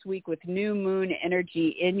into this week with new moon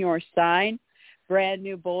energy in your sign. Brand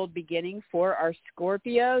new, bold beginning for our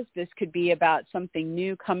Scorpios. This could be about something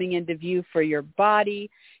new coming into view for your body,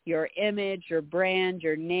 your image, your brand,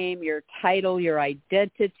 your name, your title, your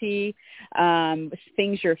identity,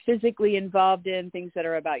 things you're physically involved in, things that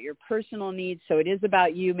are about your personal needs. So it is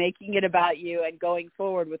about you, making it about you, and going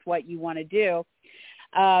forward with what you want to do.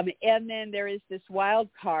 And then there is this wild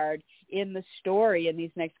card in the story in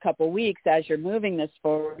these next couple of weeks as you're moving this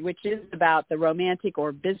forward, which is about the romantic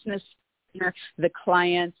or business, the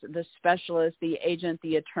clients, the specialist, the agent,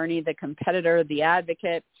 the attorney, the competitor, the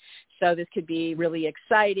advocate. So this could be really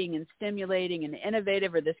exciting and stimulating and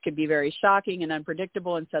innovative, or this could be very shocking and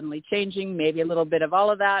unpredictable and suddenly changing, maybe a little bit of all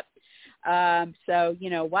of that. So,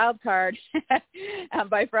 wild card.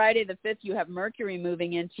 By Friday the 5th, you have Mercury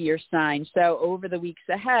moving into your sign. So over the weeks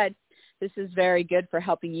ahead, this is very good for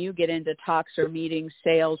helping you get into talks or meetings,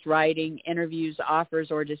 sales, writing, interviews,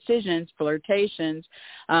 offers, or decisions, flirtations,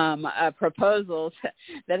 proposals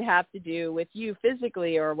that have to do with you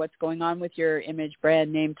physically or what's going on with your image,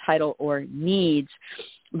 brand name, title, or needs.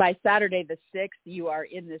 By Saturday the 6th, you are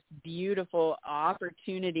in this beautiful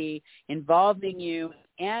opportunity involving you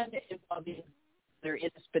and involving there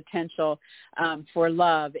is potential for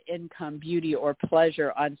love, income, beauty, or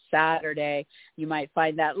pleasure on Saturday. You might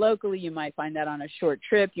find that locally. You might find that on a short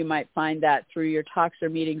trip. You might find that through your talks or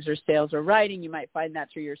meetings or sales or writing. You might find that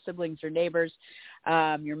through your siblings or neighbors,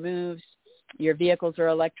 your moves, your vehicles or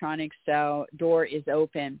electronics. So door is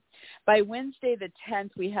open. By Wednesday the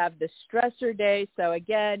 10th, we have the stressor day. So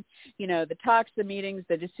again, the talks, the meetings,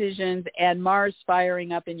 the decisions, and Mars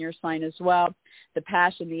firing up in your sign as well. The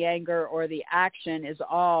passion, the anger, or the action is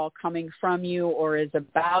all coming from you or is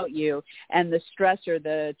about you. And the stressor,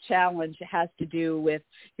 the challenge, has to do with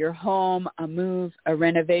your home, a move, a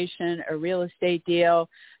renovation, a real estate deal,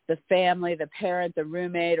 the family, the parent, the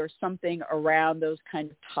roommate, or something around those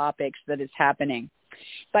kind of topics that is happening.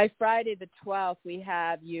 By Friday the 12th, we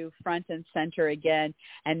have you front and center again,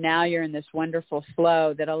 and now you're in this wonderful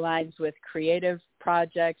flow that aligns with creative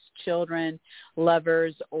projects, children,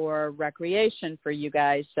 lovers, or recreation for you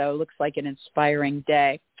guys. So it looks like an inspiring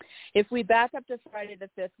day. If we back up to Friday the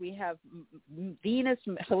 5th, we have Venus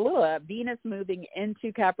moving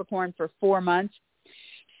into Capricorn for 4 months.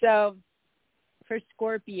 So for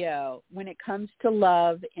Scorpio, when it comes to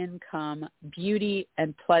love, income, beauty,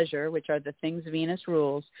 and pleasure, which are the things Venus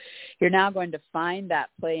rules, you're now going to find that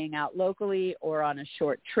playing out locally or on a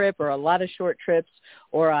short trip or a lot of short trips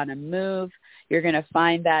or on a move. You're going to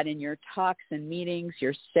find that in your talks and meetings,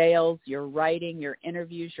 your sales, your writing, your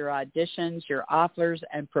interviews, your auditions, your offers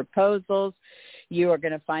and proposals. You are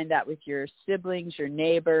going to find that with your siblings, your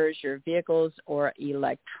neighbors, your vehicles, or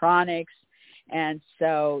electronics. And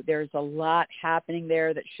so there's a lot happening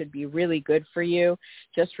there that should be really good for you.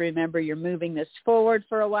 Just remember, you're moving this forward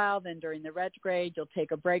for a while. Then during the retrograde, you'll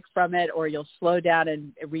take a break from it, or you'll slow down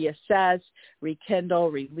and reassess,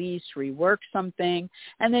 rekindle, release, rework something.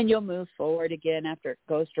 And then you'll move forward again after it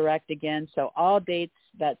goes direct again. So all dates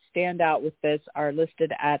that stand out with this are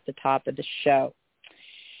listed at the top of the show.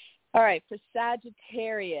 All right, for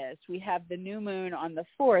Sagittarius, we have the new moon on the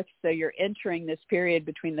 4th, so you're entering this period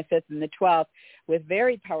between the 5th and the 12th with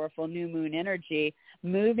very powerful new moon energy,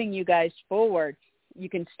 moving you guys forward. You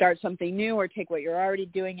can start something new or take what you're already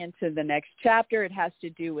doing into the next chapter. It has to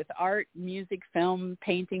do with art, music, film,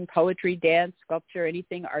 painting, poetry, dance, sculpture,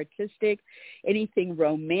 anything artistic, anything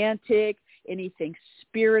romantic, anything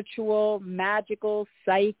spiritual, magical,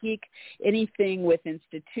 psychic, anything with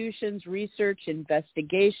institutions, research,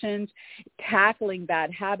 investigations, tackling bad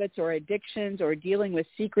habits or addictions or dealing with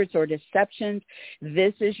secrets or deceptions.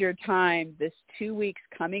 This is your time, this 2 weeks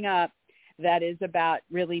coming up, that is about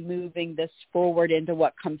really moving this forward into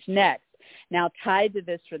what comes next. Now, tied to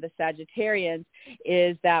this for the Sagittarians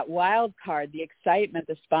is that wild card, the excitement,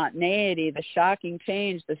 the spontaneity, the shocking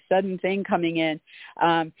change, the sudden thing coming in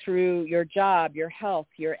through your job, your health,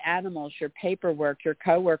 your animals, your paperwork, your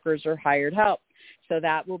coworkers, or hired help. So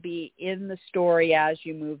that will be in the story as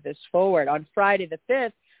you move this forward. On Friday the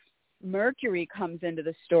 5th, Mercury comes into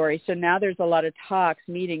the story. So now there's a lot of talks,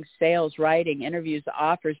 meetings, sales, writing, interviews,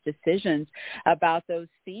 offers, decisions about those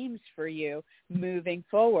themes for you moving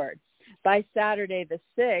forward. By Saturday the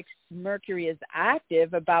 6th, Mercury is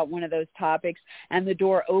active about one of those topics, and the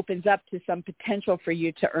door opens up to some potential for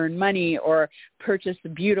you to earn money or purchase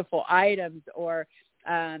beautiful items or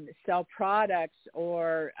sell products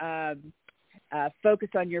or focus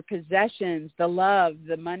on your possessions, the love,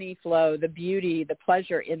 the money flow, the beauty, the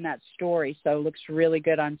pleasure in that story. So it looks really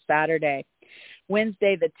good on Saturday.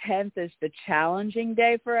 Wednesday the 10th is the challenging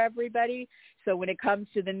day for everybody. So when it comes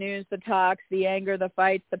to the news, the talks, the anger, the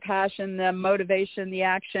fights, the passion, the motivation, the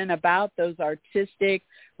action about those artistic,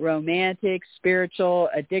 romantic, spiritual,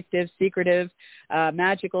 addictive, secretive,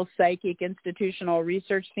 magical, psychic, institutional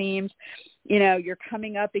research themes, you know, you're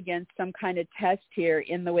coming up against some kind of test here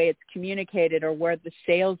in the way it's communicated or where the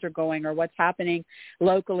sales are going or what's happening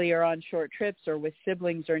locally or on short trips or with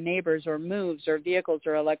siblings or neighbors or moves or vehicles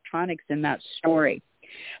or electronics in that story.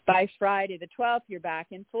 By Friday the 12th, you're back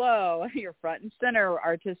in flow. You're front and center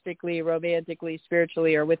artistically, romantically,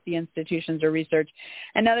 spiritually, or with the institutions or research.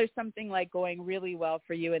 And now there's something like going really well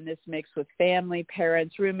for you in this mix with family,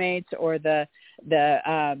 parents, roommates, or the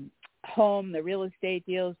home, the real estate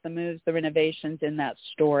deals, the moves, the renovations in that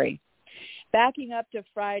story. Backing up to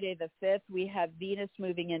Friday the 5th, we have Venus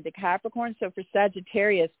moving into Capricorn. So for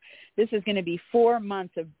Sagittarius, this is going to be 4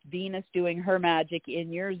 months of Venus doing her magic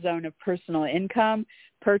in your zone of personal income,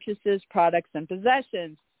 purchases, products, and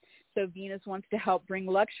possessions. So Venus wants to help bring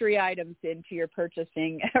luxury items into your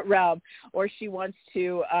purchasing realm, or she wants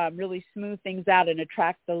to really smooth things out and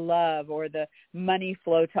attract the love or the money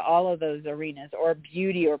flow to all of those arenas, or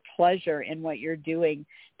beauty or pleasure in what you're doing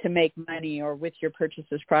to make money or with your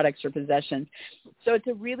purchases, products, or possessions. So it's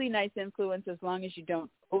a really nice influence as long as you don't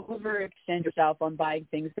overextend yourself on buying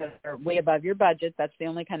things that are way above your budget. That's the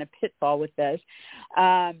only kind of pitfall with this.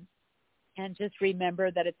 And just remember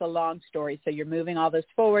that it's a long story. So you're moving all this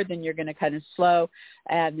forward, then you're going to kind of slow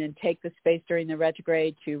and then take the space during the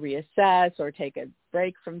retrograde to reassess or take a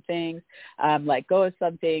break from things, let go of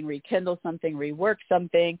something, rekindle something, rework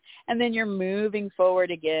something, and then you're moving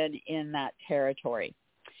forward again in that territory.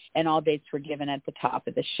 And all dates were given at the top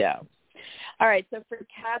of the show. All right, so for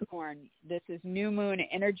Capricorn, this is new moon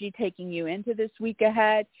energy taking you into this week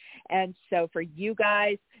ahead. And so for you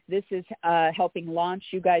guys, this is helping launch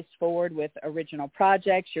you guys forward with original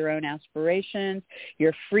projects, your own aspirations,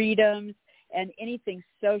 your freedoms, and anything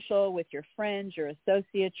social with your friends, your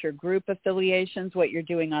associates, your group affiliations, what you're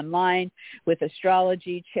doing online with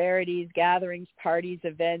astrology, charities, gatherings, parties,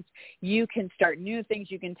 events. You can start new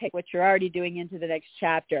things. You can take what you're already doing into the next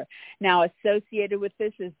chapter. Now, associated with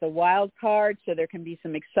this is the wild card, so there can be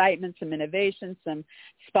some excitement, some innovation, some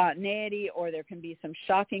spontaneity, or there can be some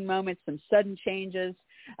shocking moments, some sudden changes,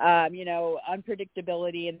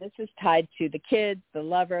 unpredictability, and this is tied to the kids, the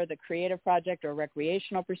lover, the creative project, or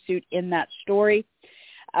recreational pursuit in that story.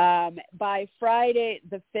 By Friday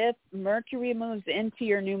the 5th, Mercury moves into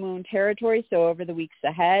your new moon territory, so over the weeks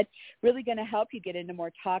ahead, really going to help you get into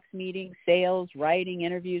more talks, meetings, sales, writing,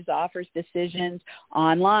 interviews, offers, decisions,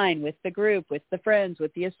 online, with the group, with the friends,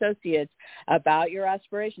 with the associates, about your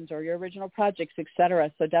aspirations or your original projects,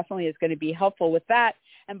 etc. So definitely is going to be helpful with that.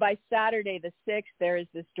 And by Saturday the 6th, there is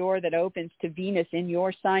this door that opens to Venus in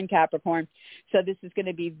your sign, Capricorn. So this is going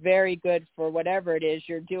to be very good for whatever it is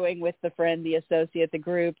you're doing with the friend, the associate, the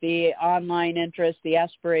group, the online interest, the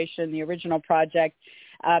aspiration, the original project,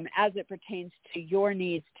 as it pertains to your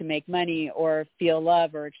needs to make money or feel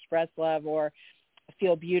love or express love or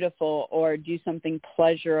feel beautiful or do something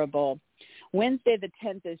pleasurable Wednesday the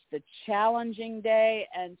 10th is the challenging day,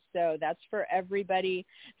 and so that's for everybody.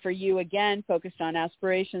 For you, again, focused on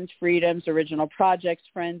aspirations, freedoms, original projects,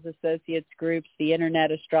 friends, associates, groups, the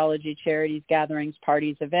internet, astrology, charities, gatherings,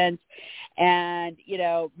 parties, events. And,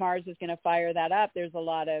 Mars is going to fire that up. There's a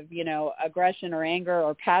lot of, aggression or anger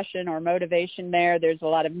or passion or motivation there. There's a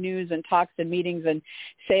lot of news and talks and meetings and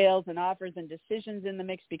sales and offers and decisions in the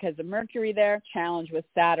mix because of Mercury there. Challenge with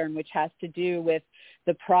Saturn, which has to do with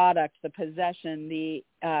the product, the possession, the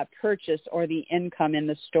purchase, or the income in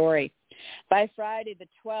the story. By Friday the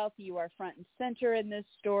 12th, you are front and center in this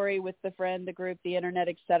story with the friend, the group, the internet,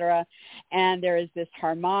 etc. And there is this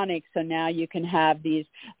harmonic, so now you can have these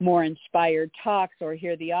more inspired talks or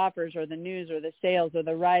hear the offers or the news or the sales or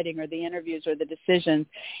the writing or the interviews or the decisions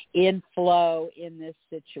in flow in this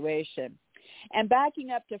situation. And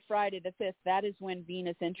backing up to Friday the 5th, that is when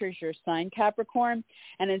Venus enters your sign, Capricorn.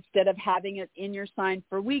 And instead of having it in your sign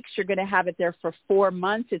for weeks, you're going to have it there for 4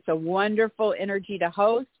 months. It's a wonderful energy to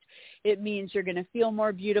host. It means you're going to feel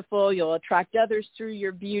more beautiful. You'll attract others through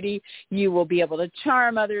your beauty. You will be able to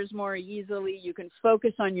charm others more easily. You can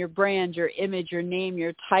focus on your brand, your image, your name,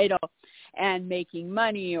 your title, and making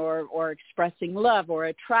money or expressing love or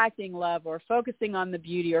attracting love or focusing on the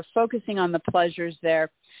beauty or focusing on the pleasures there.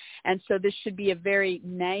 And so this should be a very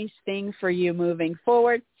nice thing for you moving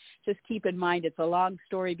forward. Just keep in mind it's a long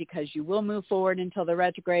story because you will move forward until the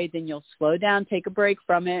retrograde, then you'll slow down, take a break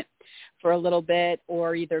from it for a little bit,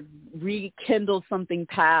 or either rekindle something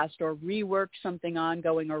past or rework something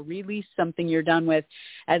ongoing or release something you're done with,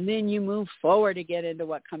 and then you move forward to get into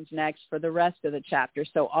what comes next for the rest of the chapter.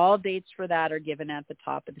 So all dates for that are given at the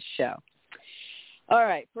top of the show. All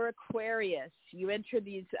right, for Aquarius, you enter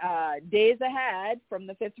these days ahead from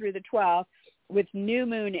the 5th through the 12th with new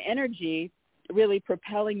moon energy, really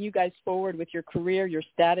propelling you guys forward with your career, your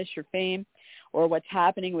status, your fame, or what's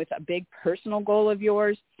happening with a big personal goal of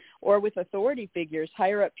yours, or with authority figures,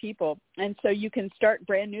 higher up people. And so you can start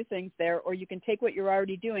brand new things there, or you can take what you're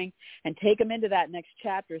already doing and take them into that next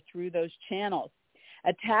chapter through those channels.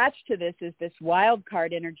 Attached to this is this wild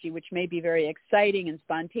card energy, which may be very exciting and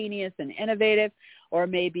spontaneous and innovative, or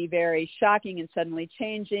may be very shocking and suddenly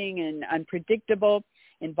changing and unpredictable.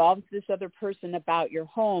 Involves this other person about your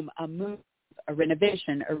home, a move, a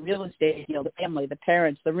renovation, a real estate deal, the family, the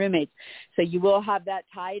parents, the roommates. So you will have that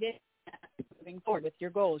tied in moving forward with your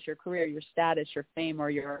goals, your career, your status, your fame, or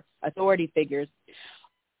your authority figures.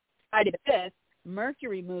 Friday the 5th,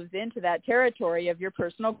 Mercury moves into that territory of your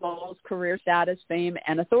personal goals, career, status, fame,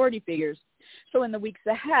 and authority figures. So in the weeks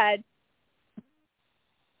ahead,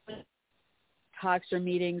 talks or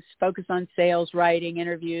meetings, focus on sales, writing,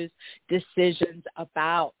 interviews, decisions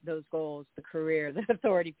about those goals, the career, the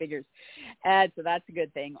authority figures. And so that's a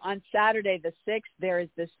good thing. On Saturday the 6th, there is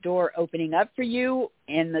this door opening up for you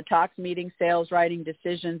in the talks, meetings, sales, writing,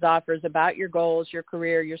 decisions, offers about your goals, your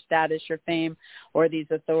career, your status, your fame, or these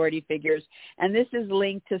authority figures. And this is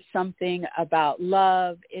linked to something about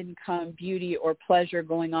love, income, beauty, or pleasure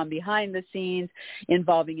going on behind the scenes,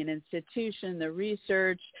 involving an institution, the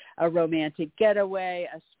research, a romantic getaway,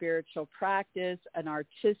 a spiritual practice, an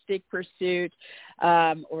artistic pursuit,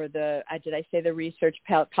 or did I say the research,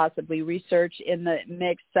 possibly research in the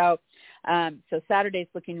mix. So Saturday's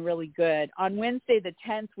looking really good. On Wednesday, the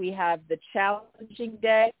 10th, we have the challenging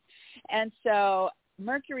day. And so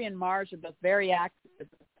Mercury and Mars are both very active with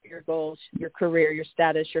your goals, your career, your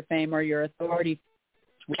status, your fame, or your authority,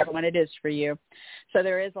 whichever one it is for you. So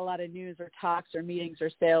there is a lot of news or talks or meetings or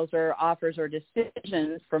sales or offers or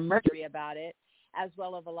decisions from Mercury about it, as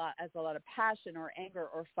well as a lot of passion or anger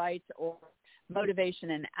or fights or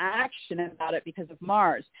motivation and action about it because of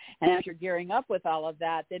Mars. And as you're gearing up with all of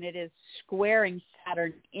that, then it is squaring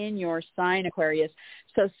Saturn in your sign, Aquarius.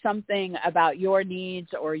 So something about your needs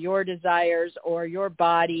or your desires or your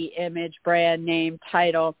body, image, brand, name,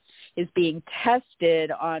 title is being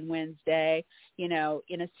tested on Wednesday, in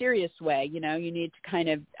a serious way. You need to kind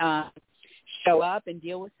of show up and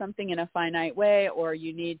deal with something in a finite way, or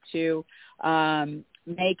you need to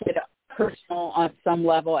make it personal on some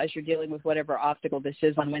level as you're dealing with whatever obstacle this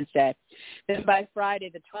is on Wednesday. Then by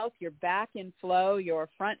Friday the 12th, you're back in flow, you're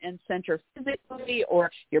front and center physically,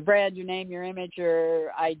 or your brand, your name, your image,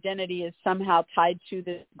 your identity is somehow tied to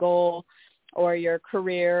this goal or your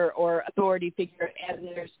career or authority figure, and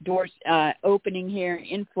there's doors opening here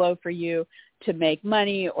in flow for you to make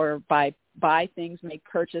money or buy things, make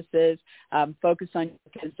purchases, focus on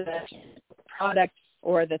your possession, product,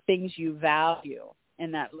 or the things you value,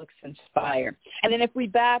 and that looks inspired. And then if we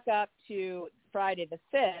back up to Friday the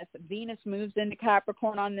 5th, Venus moves into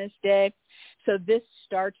Capricorn on this day. So this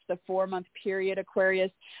starts the 4-month period,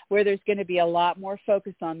 Aquarius, where there's going to be a lot more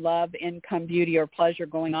focus on love, income, beauty, or pleasure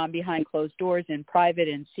going on behind closed doors, in private,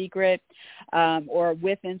 in secret, or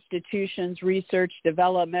with institutions, research,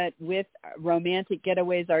 development, with romantic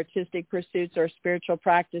getaways, artistic pursuits, or spiritual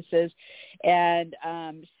practices. And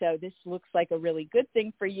so this looks like a really good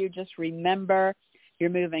thing for you. Just remember, you're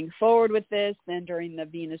moving forward with this. Then during the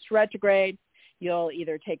Venus retrograde, you'll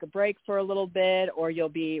either take a break for a little bit, or you'll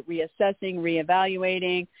be reassessing,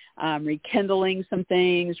 reevaluating, rekindling some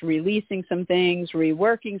things, releasing some things,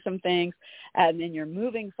 reworking some things, and then you're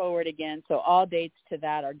moving forward again. So all dates to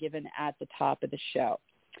that are given at the top of the show.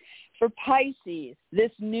 For Pisces, this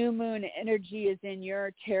new moon energy is in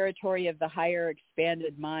your territory of the higher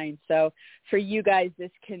expanded mind. So for you guys, this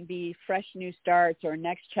can be fresh new starts or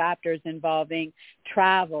next chapters involving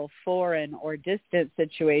travel, foreign or distant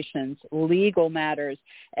situations, legal matters,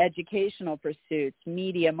 educational pursuits,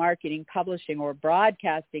 media, marketing, publishing, or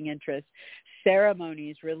broadcasting interests,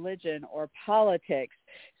 ceremonies, religion, or politics.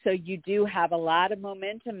 So you do have a lot of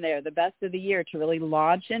momentum there, the best of the year, to really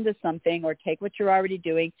launch into something or take what you're already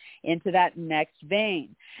doing into that next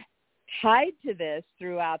vein. Tied to this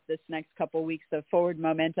throughout this next couple of weeks of forward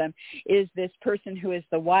momentum is this person who is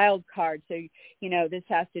the wild card. So, you know, this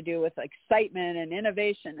has to do with excitement and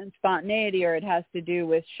innovation and spontaneity, or it has to do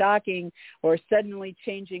with shocking or suddenly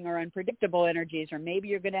changing or unpredictable energies, or maybe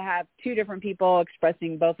you're going to have two different people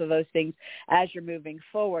expressing both of those things as you're moving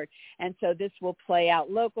forward. And so this will play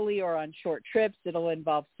out locally or on short trips. It'll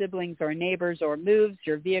involve siblings or neighbors or moves,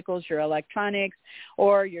 your vehicles, your electronics,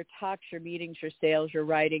 or your talks, your meetings, your sales, your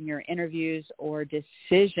writing, your interviews, or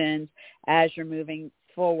decisions as you're moving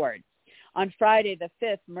forward. On Friday the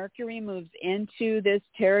 5th, Mercury moves into this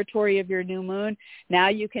territory of your new moon. Now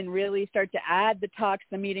you can really start to add the talks,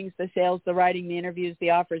 the meetings, the sales, the writing, the interviews, the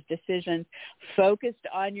offers, decisions, focused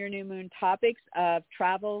on your new moon topics of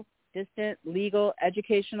travel, distant, legal,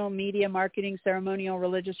 educational, media, marketing, ceremonial,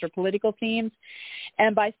 religious, or political themes.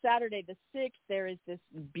 And by Saturday the 6th, there is this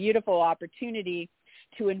beautiful opportunity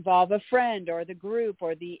to involve a friend or the group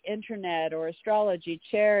or the internet or astrology,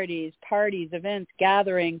 charities, parties, events,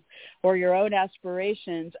 gatherings, or your own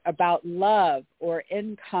aspirations about love or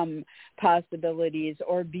income possibilities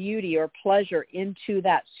or beauty or pleasure into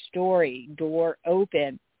that story. Door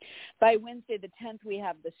open. By Wednesday the 10th, we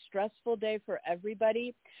have the stressful day for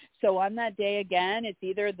everybody. So on that day, again, it's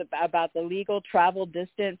either about the legal, travel,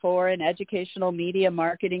 distant, foreign, educational, media,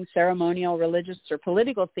 marketing, ceremonial, religious, or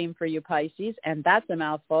political theme for you Pisces, and that's a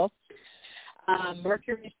mouthful.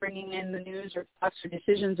 Mercury is bringing in the news or thoughts or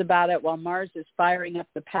decisions about it, while Mars is firing up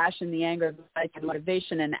the passion, the anger, the psyche,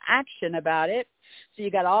 motivation, and action about it. So you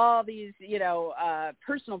got all these,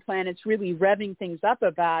 personal planets really revving things up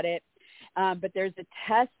about it. But there's a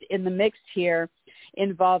test in the mix here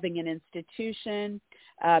involving an institution,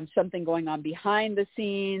 something going on behind the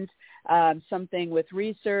scenes, something with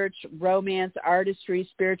research, romance, artistry,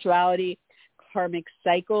 spirituality, karmic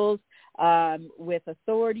cycles, with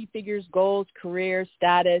authority figures, goals, career,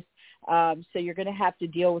 status. So you're going to have to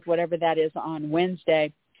deal with whatever that is on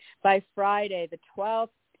Wednesday. By Friday, the 12th,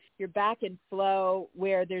 you're back in flow,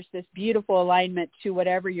 where there's this beautiful alignment to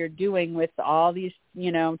whatever you're doing with all these,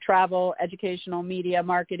 travel, educational, media,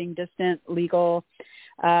 marketing, distant, legal,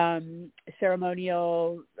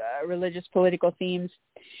 ceremonial, religious, political themes,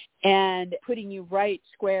 and putting you right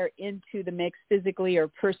square into the mix physically or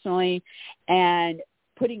personally, and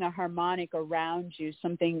putting a harmonic around you,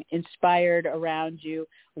 something inspired around you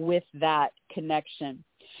with that connection.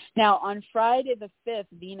 Now, on Friday the 5th,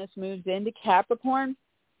 Venus moves into Capricorn.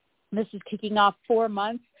 This is kicking off 4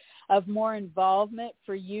 months of more involvement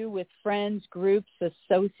for you with friends, groups,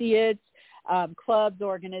 associates, clubs,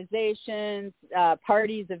 organizations,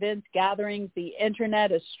 parties, events, gatherings, the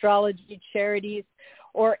internet, astrology, charities,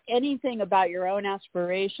 or anything about your own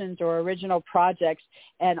aspirations or original projects,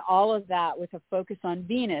 and all of that with a focus on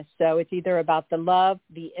Venus. So it's either about the love,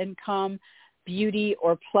 the income, beauty,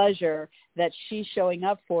 or pleasure that she's showing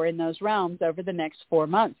up for in those realms over the next 4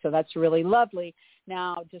 months. So that's really lovely.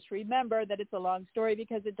 Now, just remember that it's a long story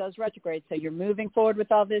because it does retrograde. So you're moving forward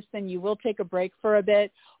with all this, then you will take a break for a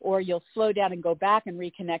bit, or you'll slow down and go back and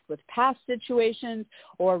reconnect with past situations,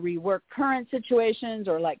 or rework current situations,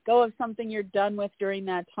 or let go of something you're done with during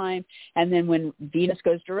that time. And then when Venus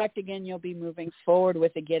goes direct again, you'll be moving forward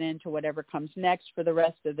with it, get into whatever comes next for the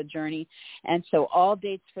rest of the journey. And so all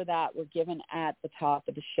dates for that were given at the top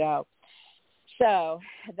of the show. So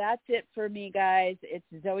that's it for me, guys. It's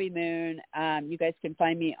Zoe Moon. You guys can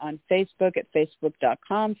find me on Facebook at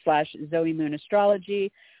facebook.com/Zoe Moon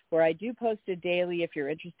Astrology, where I do post it daily if you're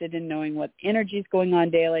interested in knowing what energy is going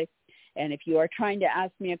on daily. And if you are trying to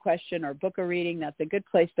ask me a question or book a reading, that's a good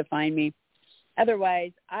place to find me.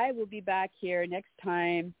 Otherwise, I will be back here next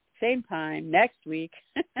time, same time, next week,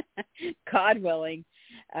 God willing.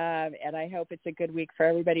 And I hope it's a good week for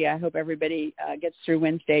everybody. I hope everybody gets through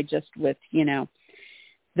Wednesday just with, the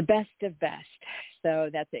best of best. So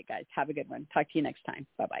that's it, guys. Have a good one. Talk to you next time.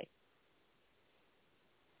 Bye-bye.